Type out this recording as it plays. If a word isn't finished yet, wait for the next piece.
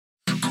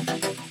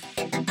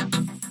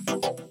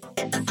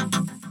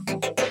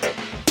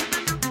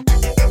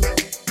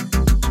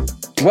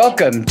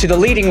Welcome to the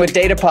Leading with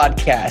Data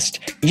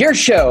podcast, your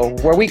show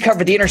where we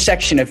cover the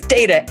intersection of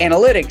data,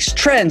 analytics,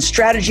 trends,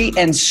 strategy,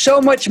 and so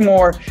much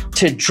more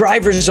to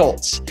drive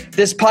results.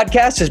 This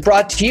podcast is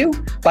brought to you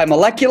by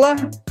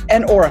Molecula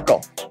and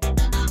Oracle.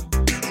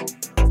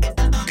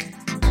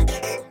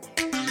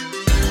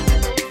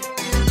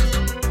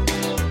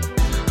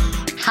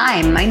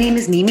 Hi, my name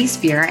is Mimi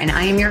Spear, and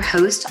I am your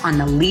host on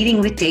the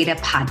Leading with Data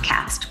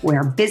podcast,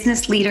 where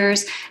business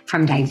leaders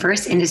from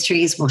diverse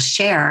industries will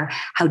share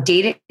how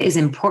data is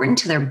important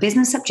to their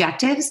business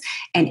objectives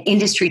and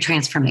industry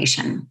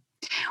transformation.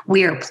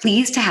 We are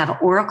pleased to have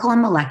Oracle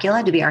and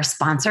Molecula to be our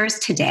sponsors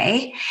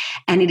today,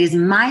 and it is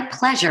my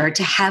pleasure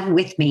to have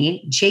with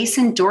me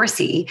Jason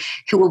Dorsey,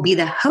 who will be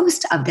the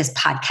host of this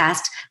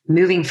podcast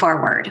moving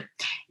forward.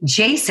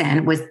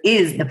 Jason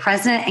is the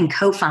president and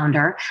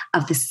co-founder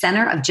of the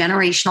Center of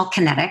Generational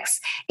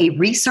Kinetics, a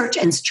research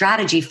and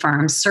strategy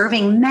firm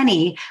serving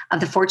many of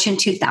the Fortune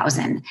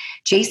 2000.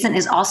 Jason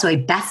is also a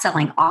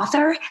best-selling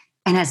author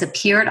and has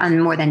appeared on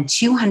more than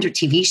 200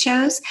 TV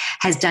shows,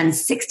 has done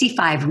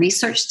 65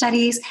 research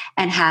studies,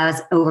 and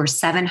has over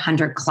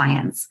 700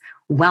 clients.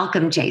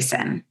 Welcome,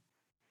 Jason.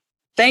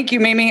 Thank you,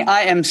 Mimi.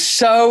 I am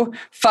so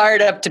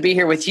fired up to be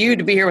here with you,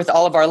 to be here with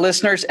all of our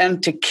listeners,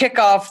 and to kick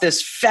off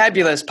this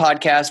fabulous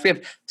podcast. We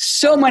have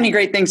so many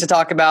great things to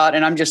talk about,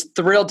 and I'm just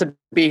thrilled to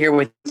be here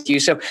with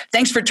you. So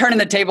thanks for turning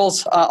the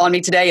tables on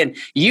me today, and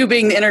you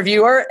being the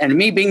interviewer and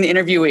me being the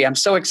interviewee. I'm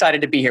so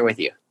excited to be here with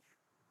you.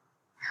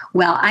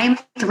 Well, I'm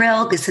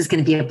thrilled. This is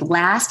going to be a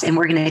blast, and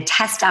we're going to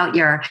test out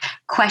your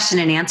question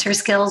and answer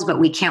skills, but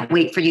we can't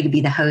wait for you to be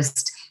the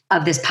host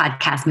of this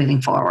podcast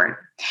moving forward.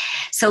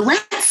 So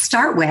let's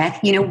start with,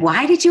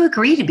 why did you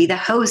agree to be the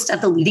host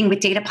of the Leading with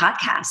Data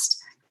podcast?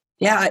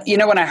 Yeah,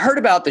 when I heard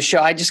about the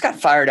show, I just got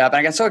fired up and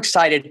I got so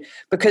excited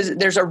because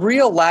there's a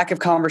real lack of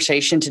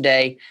conversation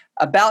today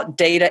about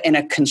data in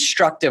a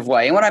constructive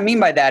way. And what I mean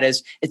by that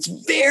is it's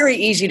very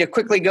easy to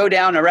quickly go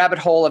down a rabbit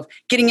hole of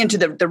getting into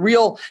the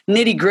real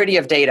nitty gritty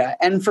of data.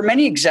 And for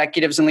many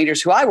executives and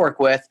leaders who I work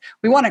with,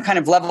 we want to kind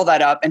of level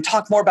that up and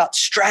talk more about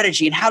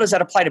strategy and how does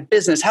that apply to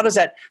business? How does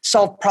that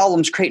solve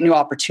problems, create new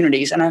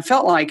opportunities? And I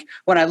felt like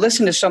when I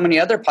listened to so many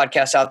other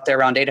podcasts out there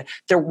around data,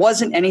 there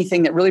wasn't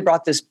anything that really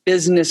brought this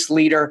business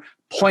leader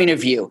point of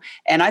view.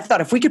 And I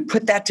thought if we could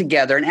put that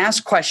together and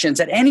ask questions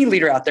that any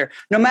leader out there,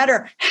 no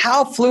matter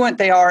how fluent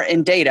they are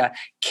in data,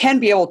 can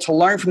be able to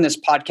learn from this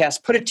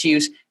podcast, put it to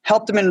use,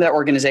 help them into their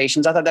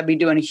organizations. I thought that'd be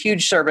doing a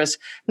huge service,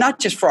 not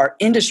just for our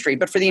industry,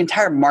 but for the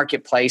entire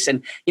marketplace.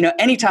 And,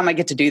 anytime I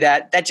get to do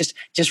that, that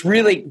just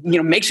really,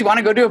 makes me want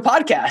to go do a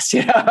podcast.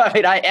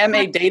 I am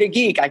a data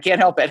geek. I can't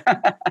help it.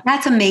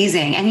 That's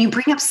amazing. And you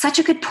bring up such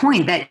a good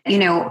point that,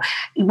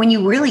 when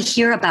you really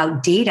hear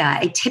about data,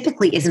 it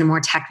typically is in a more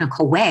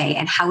technical way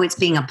and how it's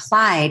being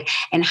applied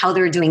and how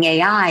they're doing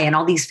AI and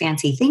all these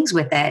fancy things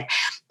with it.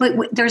 But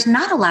there's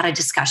not a lot of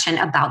discussion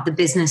about the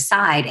business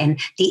side and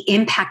the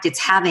impact it's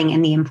having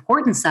and the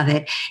importance of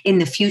it in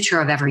the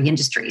future of every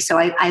industry. So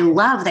I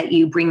love that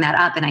you bring that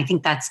up. And I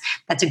think that's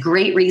a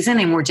great reason.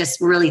 And we're just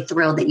really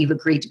thrilled that you've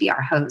agreed to be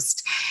our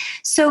host.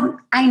 So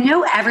I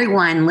know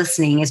everyone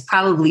listening is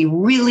probably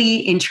really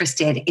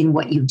interested in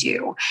what you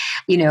do.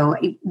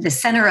 The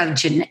Center of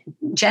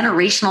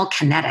Generational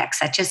Kinetics,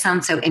 that just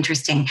sounds so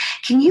interesting.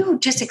 Can you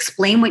just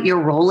explain what your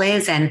role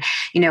is and,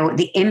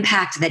 the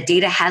impact that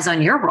data has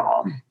on your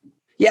role?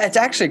 Yeah, it's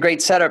actually a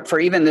great setup for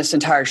even this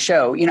entire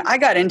show. I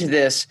got into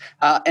this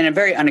in a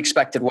very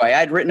unexpected way.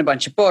 I'd written a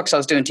bunch of books. I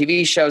was doing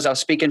TV shows. I was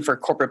speaking for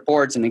corporate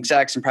boards and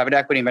execs and private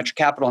equity and venture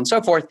capital and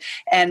so forth.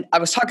 And I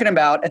was talking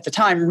about, at the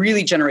time,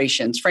 really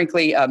generations.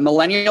 Frankly,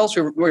 millennials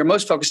we were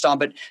most focused on,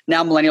 but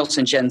now millennials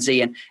and Gen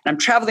Z. And I'm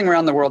traveling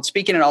around the world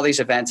speaking at all these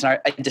events. And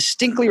I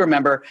distinctly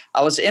remember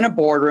I was in a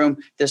boardroom,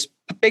 this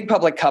big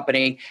public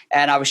company,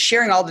 and I was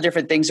sharing all the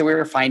different things that we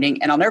were finding.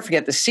 And I'll never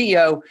forget, the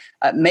CEO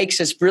makes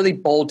this really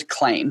bold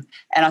claim.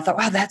 And I thought,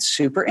 wow, that's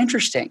super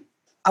interesting.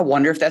 I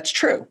wonder if that's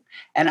true.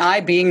 And I,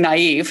 being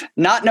naive,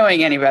 not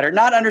knowing any better,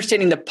 not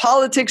understanding the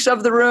politics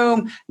of the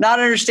room, not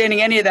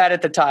understanding any of that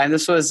at the time.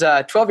 This was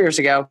 12 years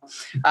ago.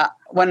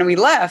 When we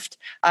left,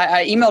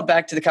 I emailed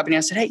back to the company.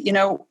 I said, hey,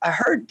 I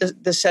heard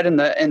this said in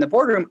the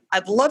boardroom.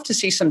 I'd love to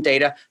see some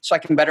data so I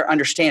can better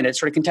understand it,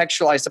 sort of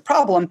contextualize the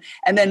problem.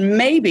 And then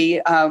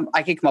maybe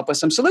I could come up with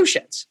some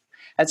solutions.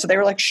 And so they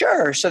were like,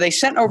 sure. So they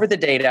sent over the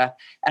data.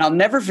 And I'll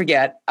never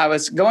forget, I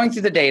was going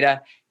through the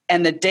data,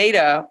 and the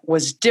data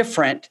was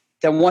different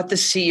than what the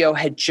CEO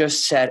had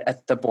just said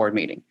at the board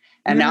meeting.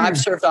 And now I've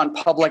served on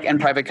public and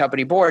private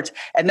company boards.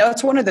 And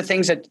that's one of the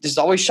things that is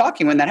always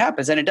shocking when that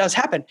happens. And it does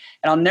happen.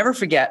 And I'll never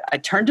forget, I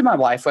turned to my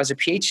wife, who has a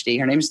PhD.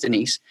 Her name is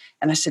Denise.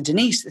 And I said,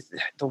 Denise,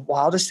 the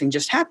wildest thing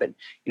just happened.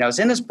 I was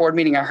in this board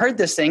meeting. I heard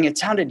this thing. It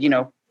sounded,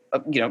 a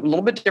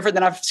little bit different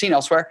than I've seen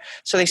elsewhere.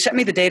 So they sent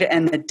me the data,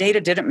 and the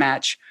data didn't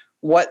match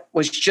what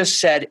was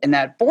just said in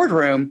that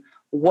boardroom.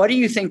 What do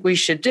you think we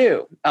should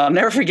do? I'll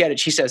never forget it.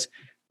 She says,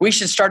 we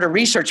should start a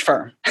research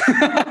firm.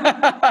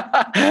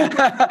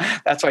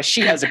 That's why she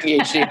has a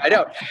PhD and I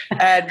don't.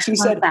 And she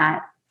said,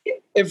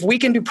 if we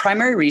can do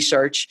primary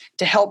research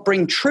to help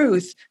bring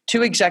truth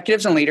to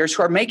executives and leaders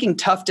who are making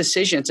tough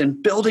decisions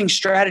and building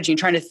strategy and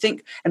trying to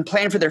think and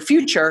plan for their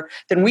future,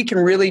 then we can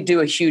really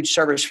do a huge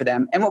service for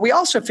them. And what we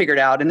also figured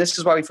out, and this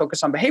is why we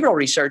focus on behavioral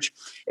research,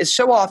 is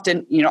so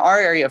often, our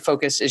area of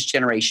focus is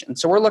generation.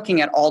 So we're looking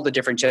at all the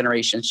different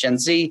generations, Gen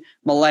Z,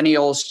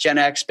 millennials, Gen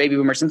X, baby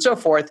boomers, and so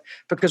forth,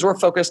 because we're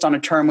focused on a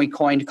term we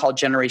coined called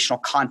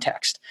generational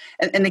context.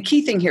 And the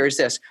key thing here is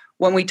this.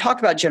 When we talk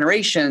about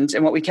generations,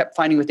 and what we kept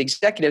finding with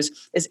executives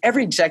is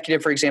every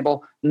executive, for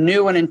example,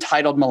 knew an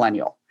entitled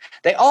millennial.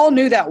 They all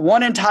knew that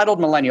one entitled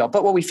millennial.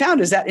 But what we found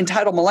is that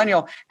entitled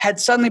millennial had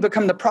suddenly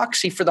become the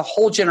proxy for the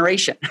whole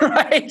generation,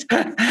 right?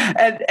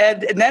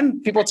 And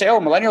then people would say,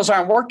 oh, millennials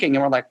aren't working.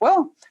 And we're like,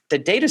 well, the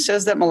data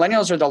says that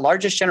millennials are the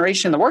largest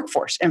generation in the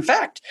workforce. In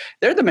fact,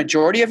 they're the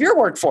majority of your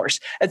workforce.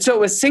 And so it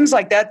was things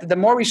like that the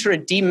more we sort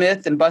of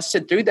demyth and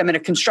busted through them in a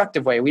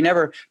constructive way. We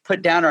never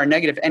put down or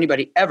negative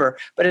anybody ever.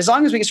 But as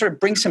long as we can sort of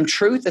bring some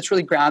truth that's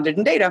really grounded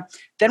in data,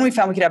 then we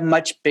found we could have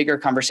much bigger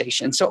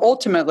conversations. So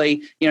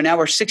ultimately, now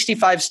we're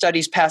 65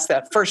 studies past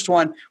that first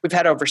one. We've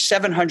had over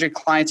 700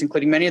 clients,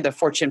 including many of the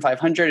Fortune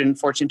 500 and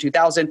Fortune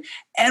 2000,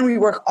 and we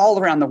work all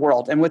around the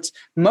world. And what's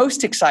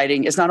most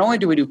exciting is not only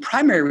do we do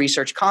primary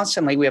research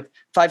constantly, we have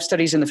 5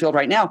 studies in the field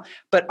right now,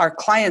 but our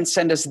clients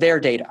send us their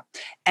data.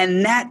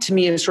 And that to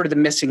me is sort of the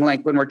missing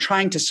link when we're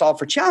trying to solve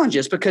for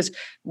challenges, because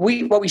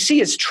what we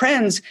see is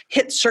trends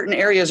hit certain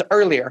areas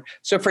earlier.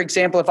 So for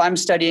example, if I'm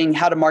studying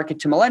how to market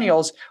to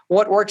millennials,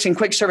 what works in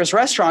quick service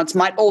restaurants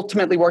might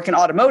ultimately work in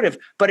automotive,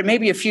 but it may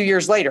be a few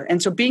years later.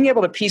 And so being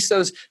able to piece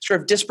those sort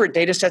of disparate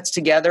data sets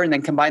together and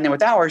then combine them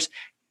with ours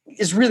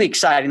is really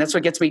exciting. That's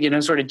what gets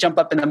me, sort of jump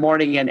up in the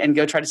morning and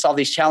go try to solve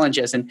these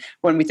challenges. And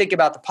when we think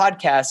about the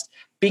podcast,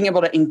 being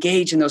able to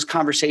engage in those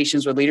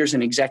conversations with leaders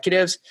and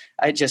executives,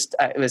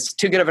 it was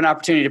too good of an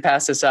opportunity to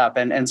pass this up.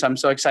 And so I'm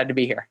so excited to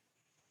be here.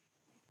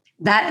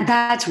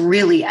 That's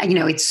really,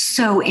 it's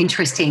so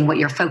interesting what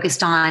you're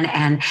focused on.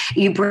 And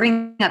you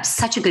bring up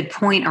such a good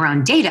point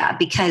around data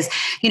because,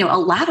 a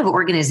lot of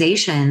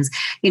organizations,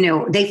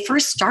 they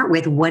first start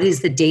with what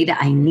is the data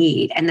I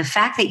need? And the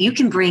fact that you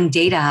can bring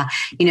data,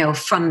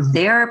 from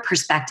their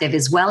perspective,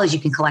 as well as you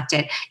can collect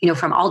it,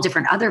 from all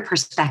different other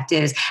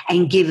perspectives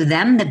and give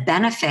them the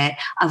benefit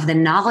of the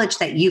knowledge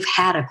that you've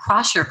had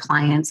across your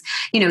clients,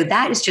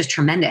 that is just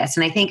tremendous.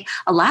 And I think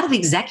a lot of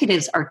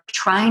executives are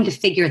trying to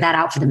figure that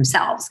out for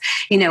themselves.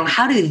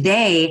 How do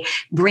they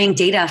bring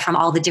data from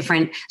all the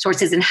different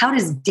sources, and how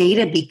does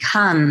data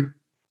become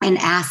an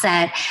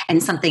asset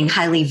and something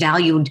highly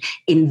valued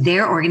in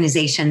their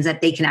organizations that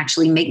they can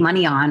actually make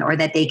money on or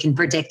that they can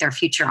predict their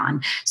future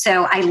on?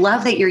 So I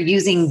love that you're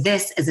using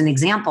this as an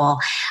example.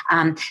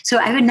 So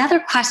I have another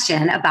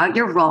question about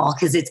your role,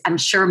 because I'm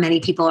sure many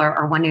people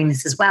are wondering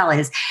this as well,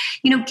 is,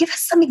 give us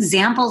some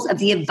examples of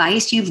the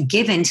advice you've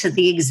given to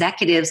the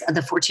executives of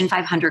the Fortune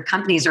 500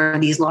 companies or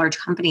these large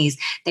companies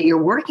that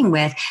you're working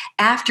with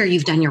after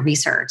you've done your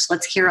research.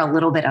 Let's hear a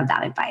little bit of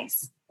that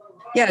advice.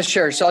 Yeah,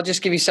 sure. So I'll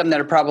just give you some that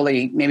are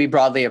probably maybe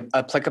broadly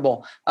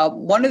applicable.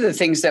 One of the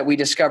things that we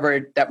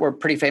discovered that we're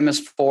pretty famous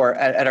for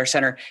at our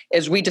center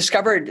is we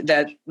discovered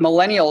that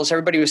millennials,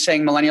 everybody was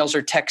saying millennials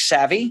are tech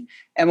savvy.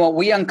 And what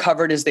we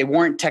uncovered is they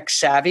weren't tech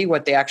savvy.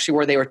 What they actually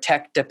were, they were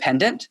tech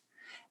dependent.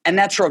 And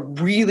that's a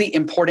really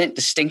important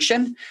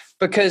distinction,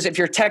 because if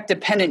you're tech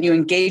dependent, you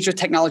engage with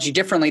technology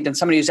differently than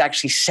somebody who's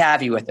actually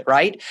savvy with it,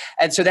 right?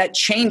 And so that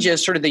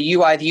changes sort of the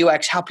UI, the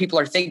UX, how people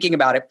are thinking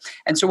about it.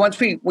 And so once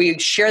we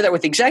share that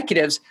with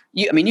executives,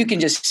 you can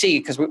just see,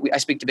 because I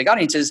speak to big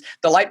audiences,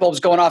 the light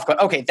bulb's going off, going,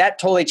 okay, that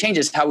totally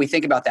changes how we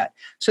think about that.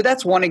 So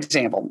that's one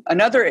example.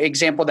 Another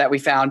example that we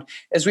found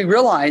is we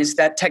realized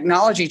that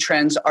technology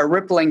trends are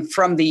rippling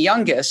from the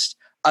youngest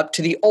up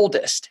to the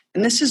oldest.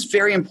 And this is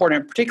very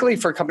important, particularly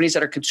for companies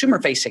that are consumer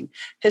facing.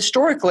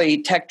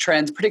 Historically, tech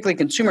trends, particularly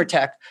consumer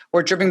tech,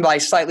 were driven by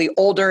slightly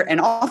older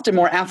and often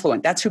more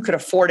affluent. That's who could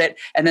afford it,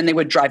 and then they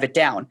would drive it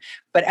down.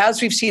 But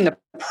as we've seen the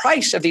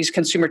price of these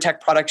consumer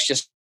tech products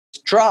just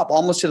drop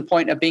almost to the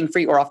point of being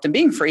free or often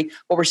being free,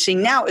 what we're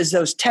seeing now is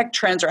those tech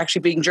trends are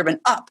actually being driven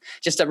up.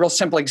 Just a real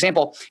simple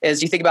example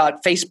is you think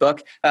about Facebook,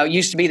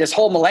 used to be this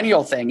whole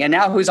millennial thing, and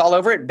now who's all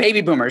over it?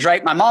 Baby boomers,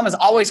 right? My mom is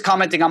always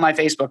commenting on my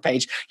Facebook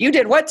page. You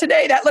did what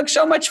today? That looks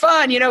so much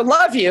fun.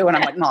 Love you. And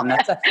I'm like, Mom,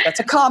 that's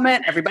a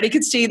comment. Everybody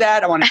could see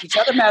that. I want to teach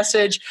out the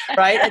message,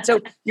 right? And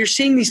so you're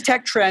seeing these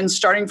tech trends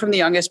starting from the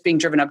youngest being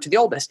driven up to the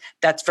oldest.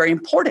 That's very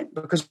important,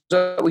 because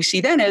what we see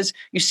then is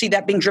you see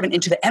that being driven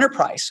into the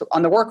enterprise. So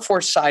on the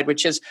workforce side,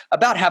 which is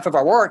about half of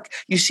our work,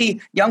 you see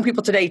young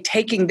people today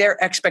taking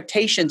their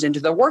expectations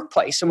into the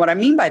workplace. And what I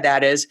mean by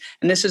that is,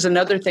 and this is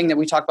another thing that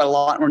we talk about a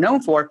lot and we're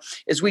known for,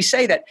 is we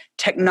say that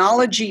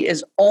technology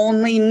is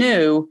only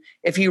new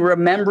if you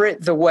remember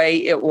it the way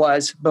it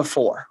was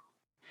before.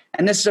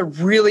 And this is a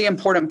really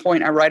important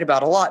point I write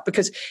about a lot,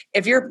 because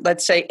if you're,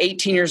 let's say,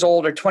 18 years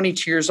old or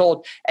 22 years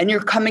old, and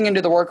you're coming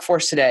into the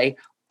workforce today,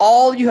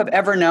 all you have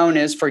ever known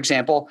is, for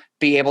example,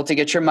 be able to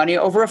get your money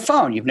over a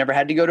phone. You've never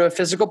had to go to a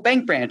physical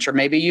bank branch, or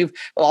maybe you've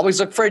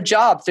always looked for a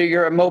job through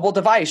your mobile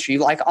device, or you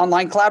like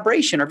online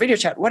collaboration or video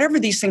chat, whatever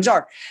these things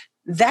are.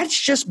 That's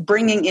just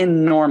bringing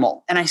in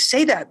normal. And I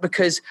say that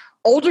because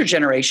older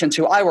generations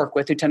who I work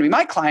with, who tend to be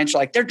my clients, are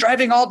like, they're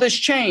driving all this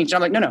change.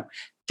 And I'm like, no.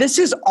 This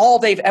is all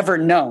they've ever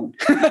known.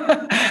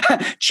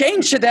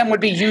 Change to them would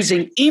be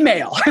using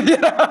email,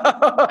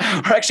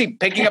 or actually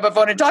picking up a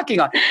phone and talking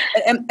on.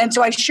 And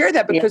so I share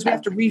that because we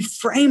have to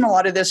reframe a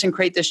lot of this and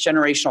create this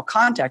generational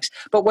context.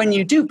 But when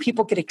you do,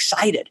 people get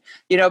excited.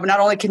 But not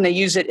only can they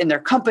use it in their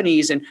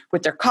companies and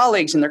with their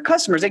colleagues and their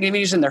customers, they can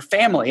even use it in their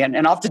family.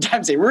 And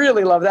oftentimes they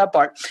really love that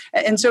part.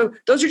 And so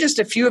those are just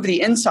a few of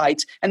the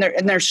insights, and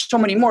there's so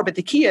many more. But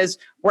the key is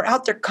we're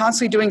out there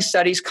constantly doing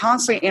studies,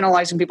 constantly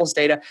analyzing people's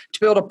data to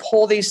be able to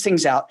pull these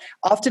things out.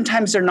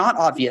 Oftentimes they're not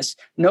obvious.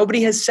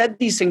 Nobody has said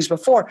these things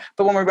before,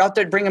 but when we're out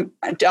there to bring them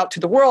out to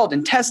the world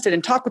and test it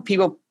and talk with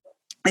people,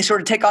 they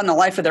sort of take on the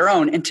life of their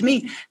own. And to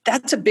me,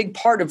 that's a big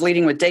part of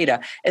leading with data.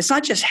 It's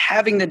not just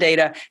having the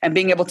data and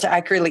being able to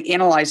accurately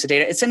analyze the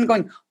data. It's then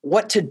going,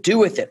 what to do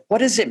with it? What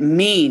does it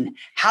mean?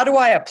 How do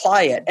I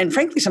apply it? And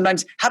frankly,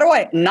 sometimes, how do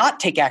I not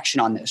take action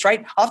on this,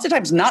 right?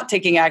 Oftentimes not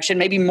taking action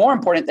may be more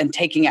important than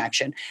taking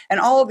action. And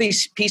all of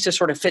these pieces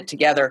sort of fit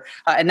together.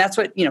 And that's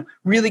what,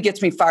 really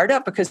gets me fired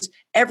up, because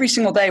every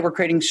single day we're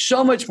creating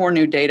so much more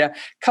new data.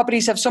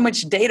 Companies have so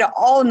much data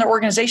all in their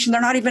organization they're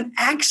not even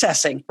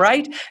accessing,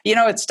 right?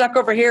 It's stuck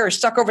over here or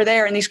stuck over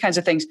there and these kinds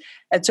of things.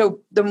 And so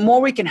the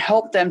more we can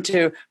help them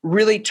to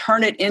really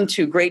turn it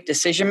into great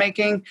decision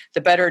making,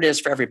 the better it is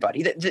for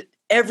everybody.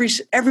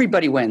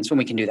 Everybody wins when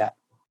we can do that.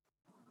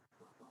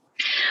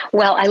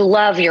 Well, I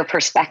love your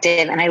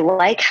perspective, and I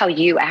like how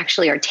you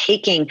actually are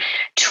taking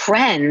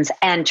trends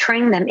and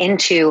turning them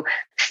into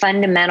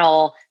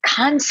fundamental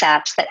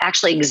concepts that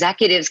actually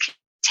executives can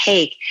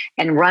take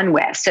and run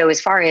with. So as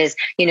far as,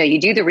 you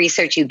do the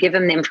research, you give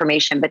them the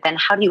information, but then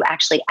how do you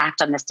actually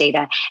act on this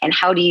data, and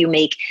how do you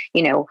make,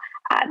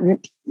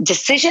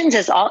 decisions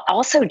is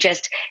also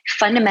just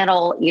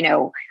fundamental,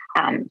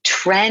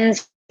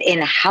 trends in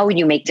how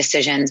you make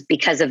decisions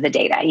because of the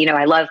data.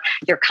 I love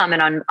your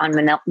comment on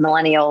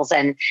millennials,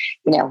 and,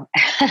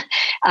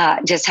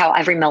 just how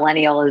every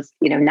millennial is,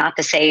 not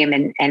the same,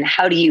 and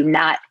how do you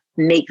not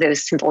make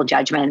those simple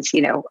judgments,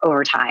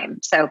 over time.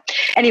 So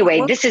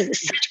anyway, this is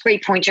such a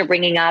great point you're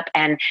bringing up,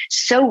 and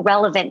so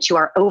relevant to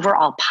our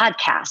overall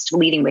podcast,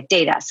 Leading with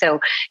Data. So,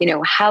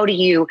 how do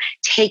you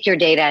take your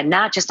data,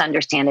 not just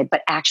understand it,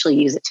 but actually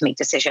use it to make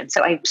decisions?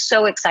 So I'm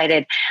so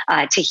excited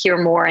to hear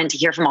more and to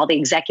hear from all the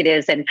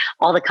executives and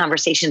all the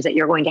conversations that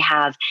you're going to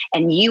have,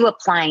 and you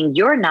applying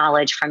your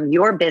knowledge from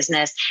your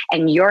business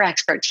and your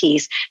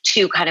expertise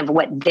to kind of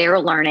what they're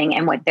learning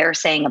and what they're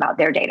saying about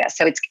their data.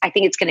 So I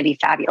think it's going to be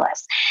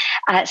fabulous.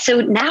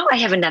 So now I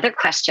have another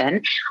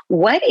question.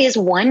 What is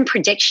one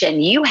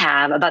prediction you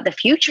have about the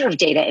future of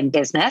data in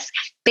business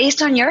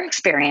based on your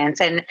experience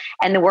and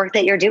the work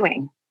that you're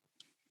doing?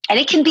 And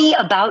it can be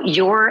about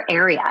your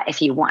area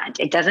if you want.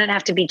 It doesn't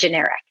have to be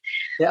generic.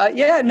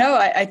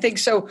 I think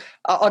so.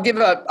 I'll give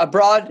a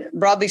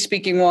broadly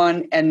speaking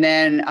one, and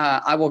then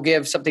I will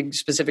give something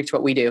specific to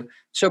what we do.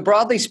 So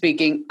broadly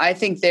speaking, I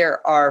think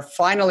there are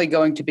finally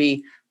going to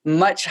be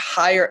much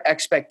higher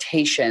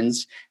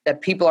expectations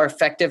that people are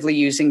effectively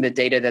using the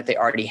data that they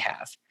already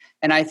have.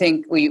 And I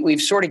think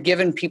we've sort of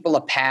given people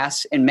a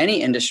pass in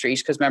many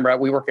industries, because remember,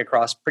 we work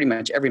across pretty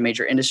much every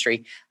major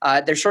industry.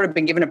 They've sort of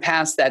been given a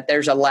pass that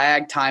there's a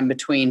lag time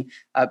between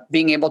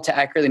being able to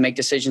accurately make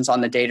decisions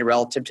on the data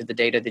relative to the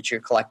data that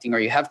you're collecting or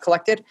you have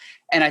collected.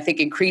 And I think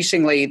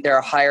increasingly there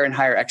are higher and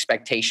higher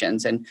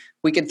expectations. And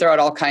we can throw out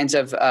all kinds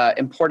of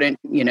important,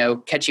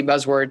 catchy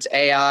buzzwords,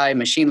 AI,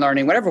 machine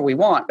learning, whatever we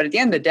want. But at the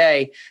end of the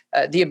day,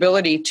 the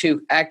ability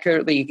to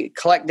accurately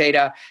collect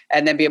data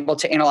and then be able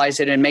to analyze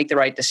it and make the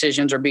right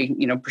decisions, or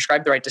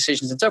prescribe the right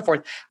decisions and so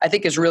forth, I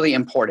think is really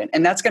important.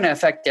 And that's going to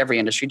affect every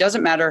industry. It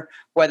doesn't matter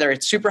whether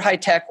it's super high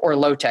tech or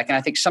low tech. And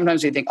I think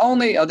sometimes we think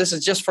this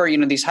is just for,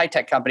 these high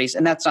tech companies.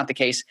 And that's not the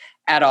case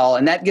at all.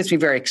 And that gets me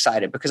very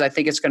excited, because I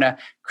think it's going to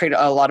create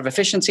a lot of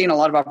efficiency and a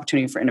lot of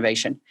opportunity for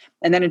innovation.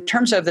 And then in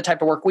terms of the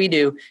type of work we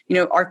do,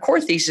 our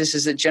core thesis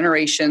is that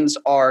generations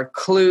are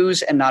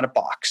clues and not a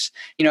box.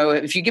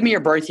 If you give me your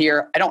birth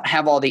year, I don't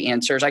have all the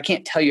answers. I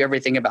can't tell you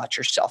everything about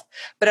yourself.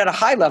 But at a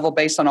high level,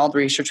 based on all the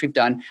research we've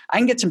done, I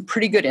can get some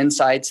pretty good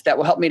insights that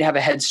will help me to have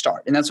a head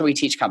start. And that's what we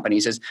teach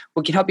companies, is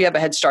we can help you have a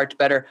head start to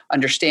better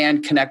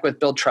understand, connect with,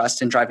 build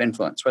trust, and drive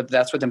influence, whether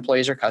that's with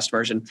employees or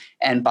customers,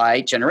 and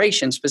by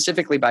generation,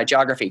 specifically by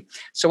geography.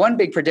 So one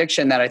big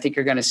prediction that I think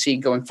you're going to see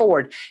going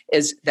forward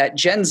is that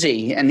Gen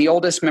Z, and the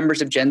oldest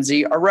members of Gen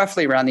Z are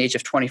roughly around the age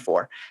of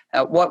 24.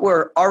 What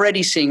we're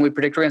already seeing, we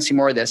predict we're going to see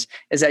more of this,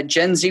 is that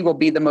Gen Z will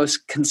be the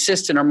most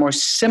consistent or more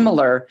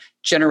similar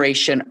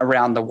generation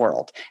around the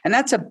world. And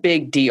that's a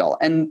big deal.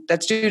 And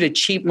that's due to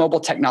cheap mobile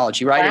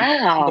technology, right?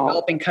 Wow. In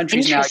developing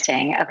countries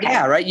Interesting. now. Okay.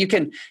 Yeah, right. You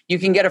can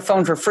get a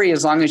phone for free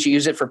as long as you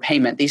use it for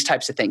payment, these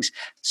types of things.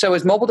 So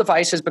as mobile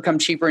devices become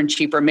cheaper and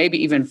cheaper,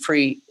 maybe even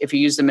free if you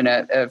use them in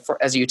a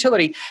as a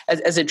utility.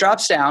 As it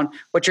drops down,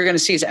 what you're going to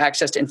see is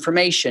access to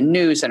information,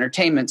 news,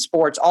 entertainment,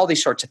 sports, all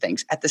these sorts of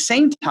things. At the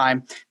same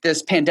time,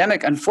 this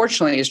pandemic,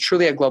 unfortunately, is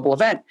truly a global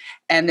event.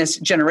 And this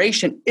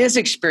generation is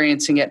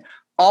experiencing it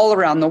all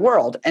around the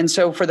world. And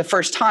so for the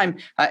first time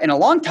in a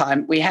long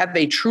time, we have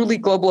a truly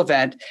global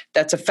event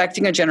that's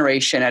affecting a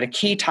generation at a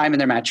key time in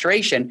their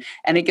maturation.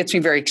 And it gets me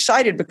very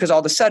excited because all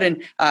of a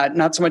sudden,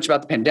 not so much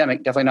about the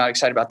pandemic, definitely not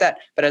excited about that.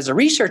 But as a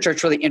researcher,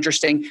 it's really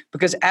interesting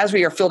because as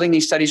we are fielding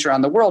these studies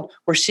around the world,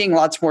 we're seeing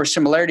lots more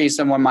similarities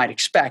than one might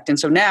expect. And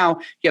so now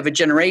you have a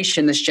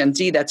generation, this Gen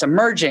Z, that's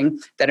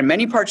emerging, that in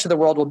many parts of the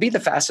world will be the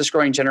fastest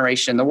growing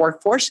generation in the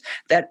workforce,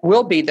 that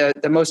will be the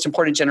most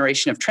important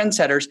generation of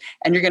trendsetters.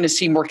 And you're going to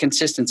see more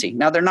consistency.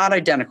 Now, they're not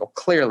identical.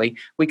 Clearly,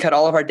 we cut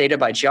all of our data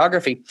by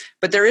geography,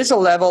 but there is a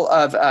level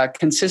of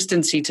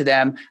consistency to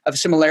them, of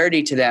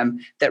similarity to them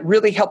that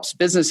really helps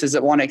businesses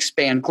that want to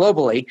expand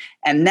globally.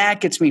 And that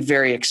gets me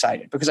very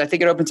excited because I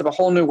think it opens up a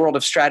whole new world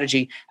of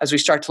strategy as we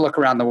start to look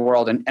around the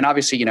world. And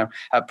obviously,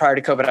 prior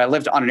to COVID, I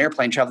lived on an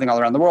airplane traveling all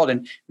around the world.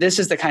 And this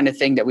is the kind of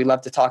thing that we love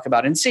to talk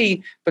about and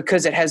see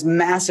because it has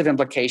massive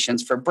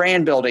implications for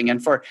brand building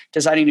and for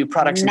designing new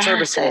products and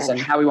services and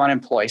how we want to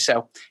employ.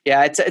 So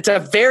yeah, it's a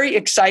very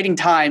exciting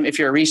time if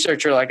you're a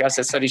researcher like us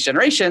that studies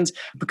generations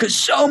because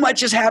so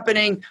much is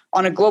happening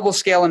on a global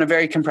scale in a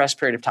very compressed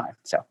period of time.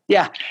 So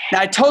yeah,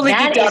 now I totally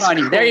geeked out on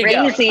you. There you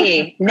go.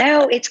 Crazy.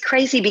 No, it's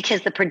crazy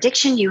because the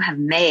prediction you have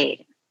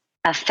made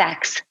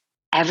affects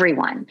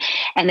everyone.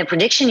 And the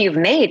prediction you've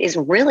made is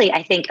really,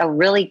 I think, a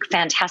really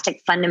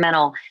fantastic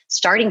fundamental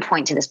starting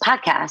point to this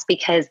podcast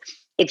because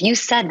if you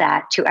said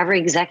that to every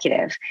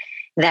executive,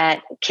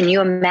 that can you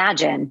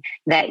imagine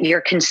that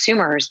your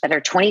consumers that are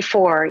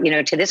 24,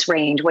 to this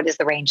range, what is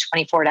the range,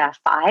 24 to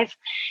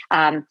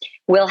 5,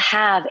 will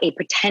have a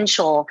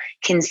potential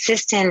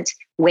consistent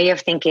way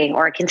of thinking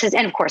or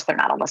and of course they're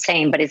not all the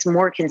same, but it's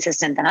more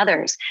consistent than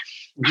others.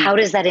 Mm-hmm. How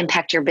does that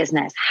impact your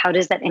business? How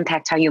does that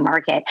impact how you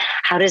market?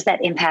 How does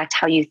that impact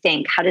how you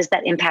think? How does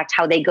that impact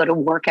how they go to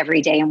work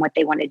every day and what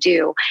they want to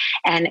do?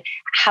 And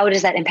how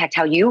does that impact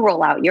how you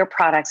roll out your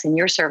products and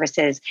your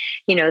services?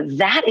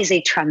 That is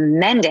a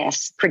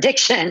tremendous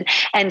prediction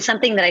and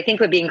something that I think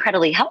would be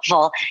incredibly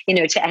helpful,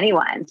 to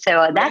anyone.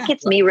 So that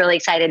gets me really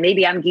excited.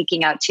 Maybe I'm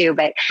geeking out too,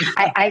 but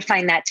I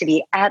find that to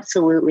be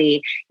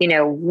absolutely,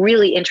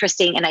 really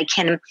interesting. And I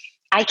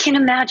can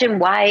imagine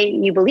why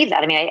you believe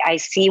that. I mean, I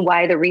see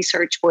why the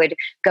research would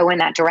go in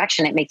that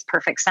direction. It makes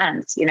perfect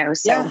sense, so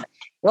yeah.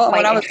 Well,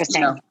 when I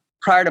was,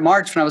 prior to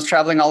March, when I was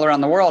traveling all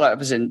around the world, I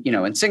was in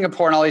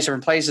Singapore and all these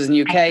different places in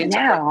the UK. I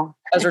know.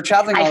 As we're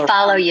traveling all I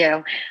follow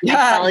you. Yeah,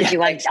 I followed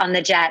you on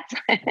the jet.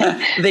 I'm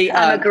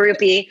a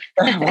groupie.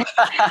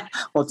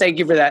 Well, thank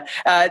you for that.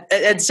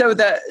 And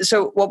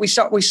so what we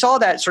saw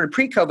that sort of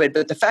pre-COVID,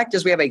 but the fact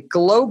is we have a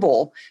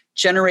global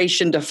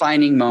generation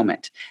defining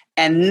moment.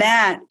 And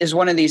that is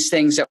one of these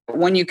things that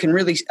when you can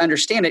really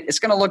understand it, it's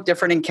going to look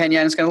different in Kenya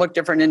and it's going to look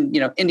different in,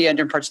 India and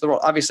different parts of the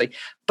world, obviously.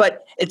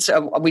 But it's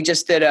we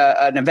just did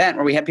an event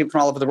where we had people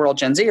from all over the world,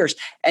 Gen Zers,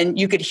 and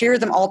you could hear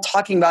them all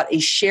talking about a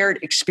shared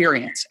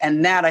experience.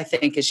 And that I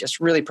think is just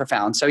really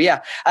profound. So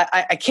yeah,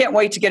 I can't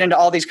wait to get into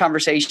all these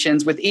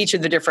conversations with each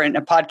of the different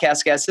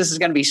podcast guests. This is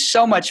going to be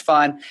so much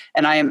fun.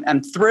 And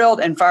I'm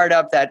thrilled and fired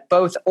up that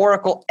both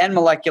Oracle and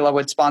Molecula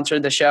would sponsor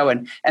the show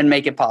and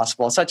make it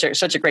possible. Such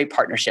a great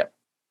partnership.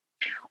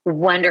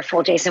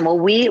 Wonderful, Jason. Well,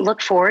 we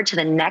look forward to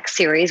the next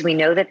series. We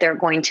know that there are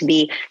going to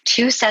be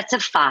 2 sets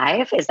of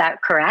 5. Is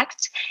that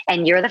correct?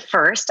 And you're the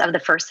first of the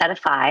first set of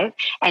 5.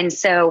 And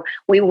so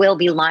we will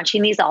be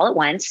launching these all at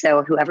once.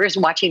 So whoever's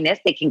watching this,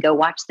 they can go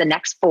watch the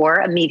next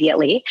 4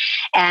 immediately.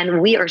 And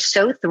we are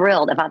so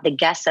thrilled about the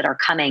guests that are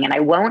coming. And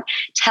I won't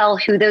tell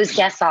who those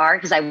guests are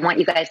because I want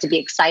you guys to be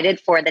excited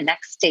for the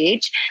next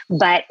stage.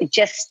 But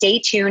just stay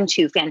tuned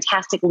to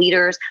fantastic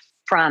leaders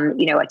from,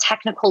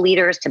 technical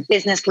leaders to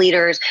business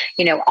leaders,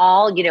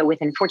 all,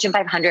 within Fortune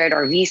 500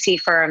 or VC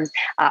firms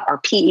or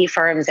PE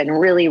firms and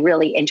really,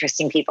 really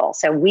interesting people.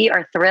 So we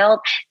are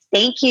thrilled.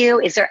 Thank you.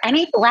 Is there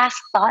any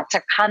last thoughts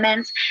or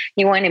comments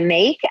you want to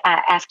make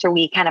after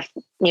we kind of,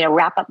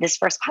 wrap up this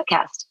first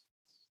podcast?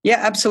 Yeah,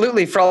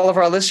 absolutely. For all of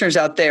our listeners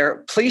out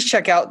there, please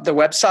check out the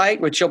website,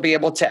 which you'll be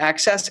able to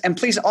access. And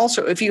please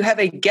also, if you have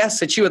a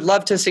guest that you would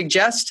love to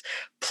suggest,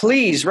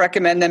 please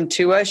recommend them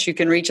to us. You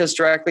can reach us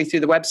directly through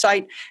the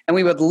website. And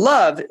we would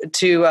love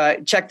to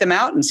check them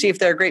out and see if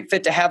they're a great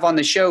fit to have on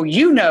the show.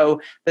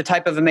 The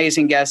type of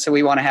amazing guests that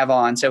we want to have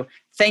on. So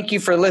thank you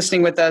for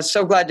listening with us.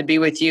 So glad to be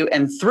with you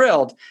and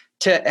thrilled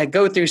to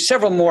go through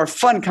several more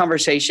fun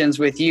conversations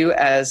with you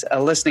as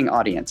a listening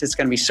audience. It's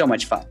going to be so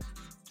much fun.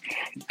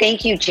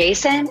 Thank you,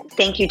 Jason.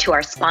 Thank you to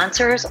our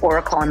sponsors,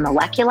 Oracle and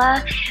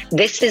Molecula.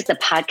 This is the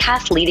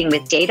podcast Leading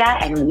with Data,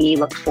 and we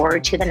look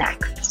forward to the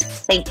next.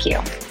 Thank you.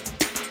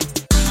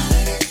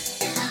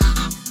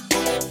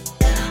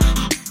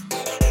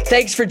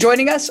 Thanks for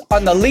joining us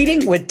on the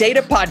Leading with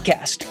Data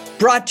podcast,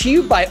 brought to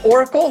you by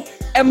Oracle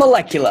and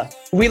Molecula.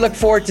 We look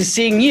forward to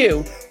seeing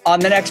you on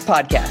the next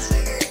podcast.